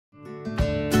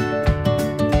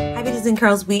and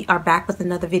curls, we are back with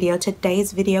another video.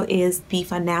 Today's video is the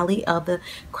finale of the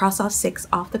cross off 6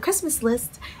 off the Christmas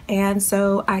list, and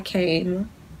so I came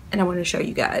and I want to show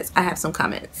you guys. I have some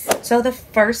comments. So the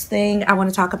first thing I want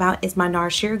to talk about is my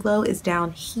NARS Sheer Glow is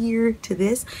down here to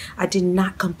this. I did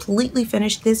not completely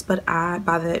finish this, but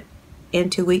in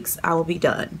 2 weeks I will be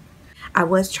done. I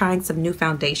was trying some new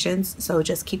foundations, so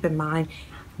just keep in mind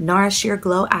NARS Sheer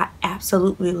Glow I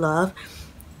absolutely love.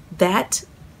 That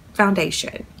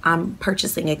foundation I'm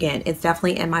purchasing again. It's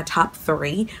definitely in my top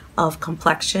 3 of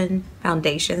complexion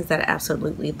foundations that I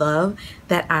absolutely love,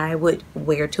 that I would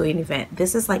wear to an event.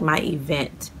 This is like my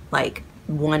event, like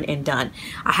one and done.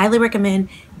 I highly recommend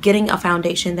getting a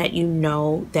foundation that you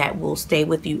know that will stay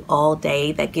with you all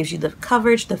day, that gives you the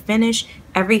coverage, the finish,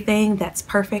 everything that's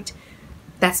perfect.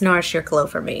 That's NARS Sheer Glow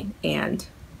for me, and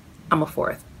I'm a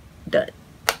 4th. Done.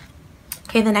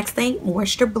 Okay, the next thing,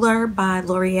 Moisture Blur by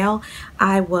L'Oreal.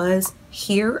 I was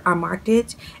here, I marked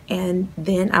it, and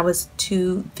then I was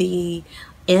to the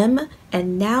M,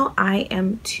 and now I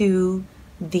am to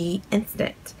the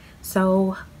Instant.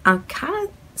 So I'm kind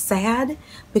of sad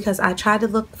because I tried to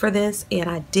look for this and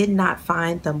I did not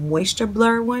find the Moisture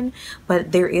Blur one,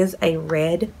 but there is a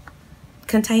red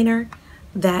container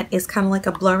that is kind of like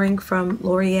a blurring from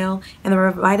L'Oreal, and the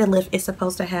Revitalift is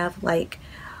supposed to have like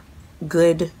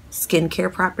good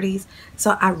skincare properties,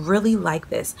 so I really like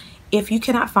this. If you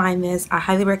cannot find this, I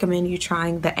highly recommend you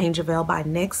trying the Angel Veil by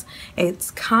NYX.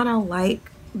 It's kind of like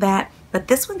that, but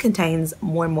this one contains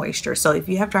more moisture, so if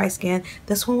you have dry skin,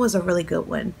 this one was a really good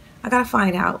one. I gotta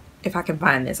find out if I can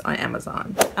find this on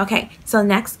Amazon. Okay, so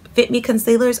next, Fit Me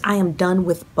concealers. I am done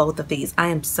with both of these. I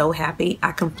am so happy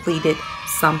I completed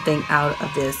something out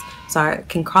of this, so I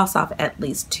can cross off at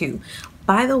least 2.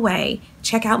 By the way,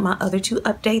 check out my other 2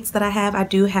 updates that I have. I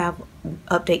do have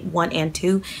update 1 and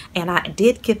 2, and I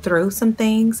did get through some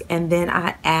things and then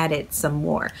I added some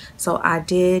more. So I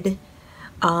did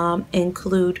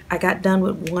include, I got done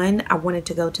with one, I wanted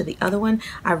to go to the other one.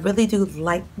 I really do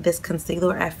like this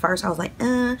concealer. At first I was like,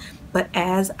 but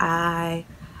as I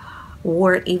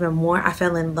wore it even more, I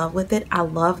fell in love with it. I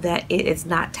love that it is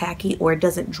not tacky, or it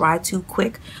doesn't dry too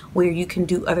quick, where you can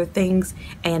do other things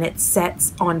and it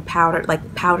sets on powder,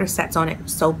 like powder sets on it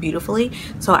so beautifully.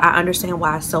 So I understand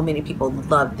why so many people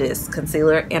love this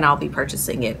concealer, and I'll be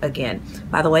purchasing it again.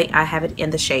 By the way, I have it in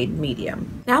the shade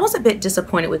medium. Now I was a bit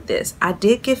disappointed with this. I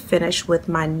did get finished with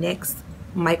my NYX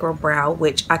micro brow,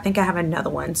 which I think I have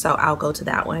another one, so I'll go to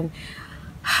that one.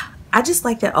 I just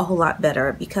liked it a whole lot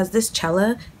better because this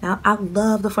Cella, now I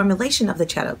love the formulation of the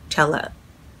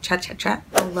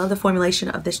I love the formulation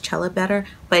of this Cella better,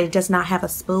 but it does not have a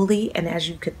spoolie, and as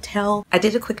you could tell, I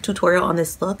did a quick tutorial on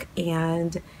this look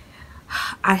and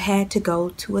I had to go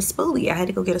to a spoolie. I had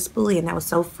to go get a spoolie, and that was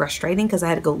so frustrating because I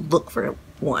had to go look for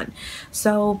one.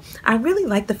 So I really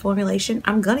like the formulation.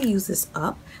 I'm gonna use this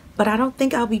up, but I don't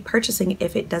think I'll be purchasing it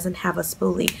if it doesn't have a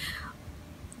spoolie.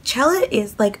 Cella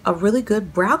is like a really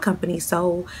good brow company,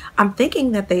 so I'm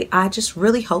thinking that I just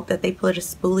really hope that they put a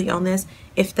spoolie on this.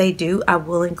 If they do, I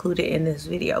will include it in this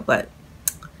video, but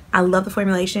I love the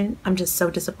formulation. I'm just so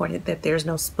disappointed that there's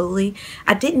no spoolie.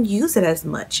 I didn't use it as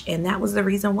much, and that was the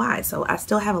reason why. So I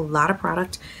still have a lot of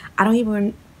product. I don't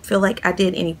even feel like I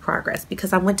did any progress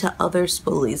because I went to other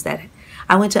spoolies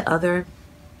I went to other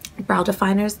brow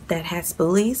definers that had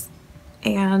spoolies,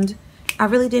 and I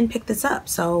really didn't pick this up,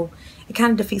 so it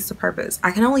kind of defeats the purpose.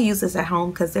 I can only use this at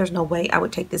home because there's no way I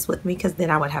would take this with me, because then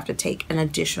I would have to take an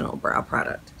additional brow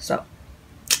product. So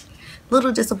a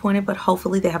little disappointed, but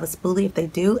hopefully they have a spoolie. If they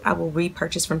do, I will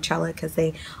repurchase from Cella because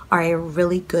they are a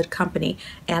really good company,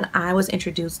 and I was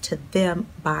introduced to them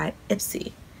by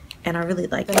Ipsy, and I really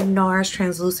like it. The NARS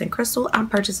Translucent Crystal, I'm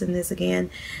purchasing this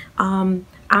again.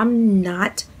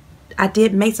 I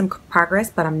did make some progress,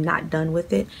 but I'm not done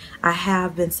with it. I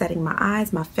have been setting my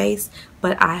eyes, my face,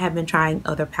 but I have been trying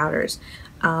other powders.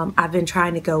 I've been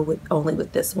trying to go only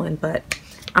with this one, but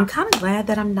I'm kind of glad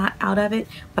that I'm not out of it.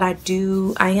 But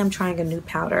I am trying a new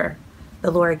powder, the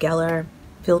Laura Geller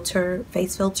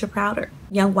face filter powder.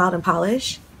 Young Wild and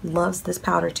Polish loves this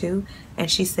powder too, and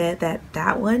she said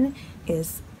that one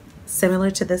is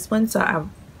similar to this one, so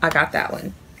I got that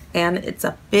one, and it's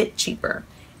a bit cheaper.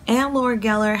 And Laura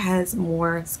Geller has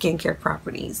more skincare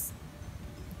properties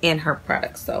in her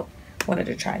products, so wanted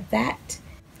to try that.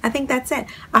 I think that's it.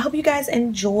 I hope you guys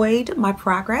enjoyed my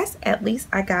progress. At least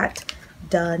I got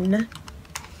done,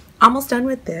 almost done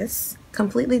with this,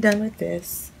 completely done with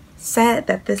this. Sad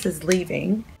that this is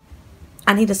leaving.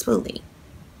 I need a spoolie.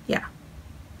 Yeah.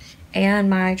 And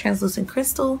my translucent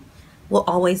crystal will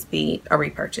always be a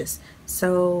repurchase.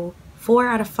 So 4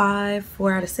 out of 5,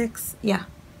 4 out of 6. Yeah.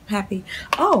 Happy.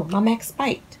 Oh, my MAC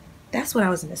spiked. That's what I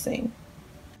was missing.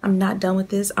 I'm not done with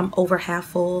this. I'm over half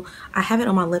full. I have it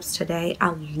on my lips today. I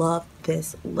love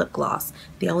this lip gloss.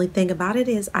 The only thing about it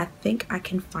is I think I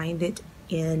can find it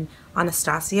in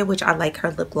Anastasia, which I like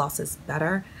her lip glosses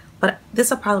better. But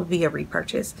this will probably be a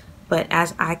repurchase. But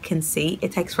as I can see,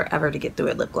 it takes forever to get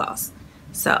through a lip gloss.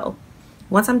 So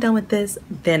once I'm done with this,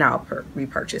 then I'll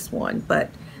repurchase one. But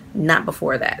not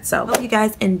before that. So I hope you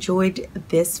guys enjoyed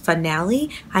this finale.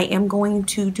 I am going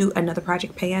to do another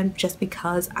project pan just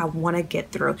because I want to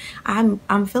get through.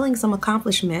 I'm feeling some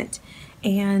accomplishment,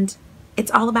 and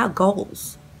it's all about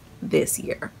goals this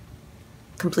year.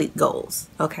 Complete goals.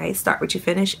 Okay, start what you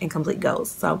finish and complete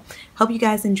goals. So hope you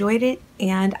guys enjoyed it,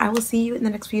 and I will see you in the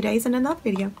next few days in another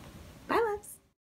video.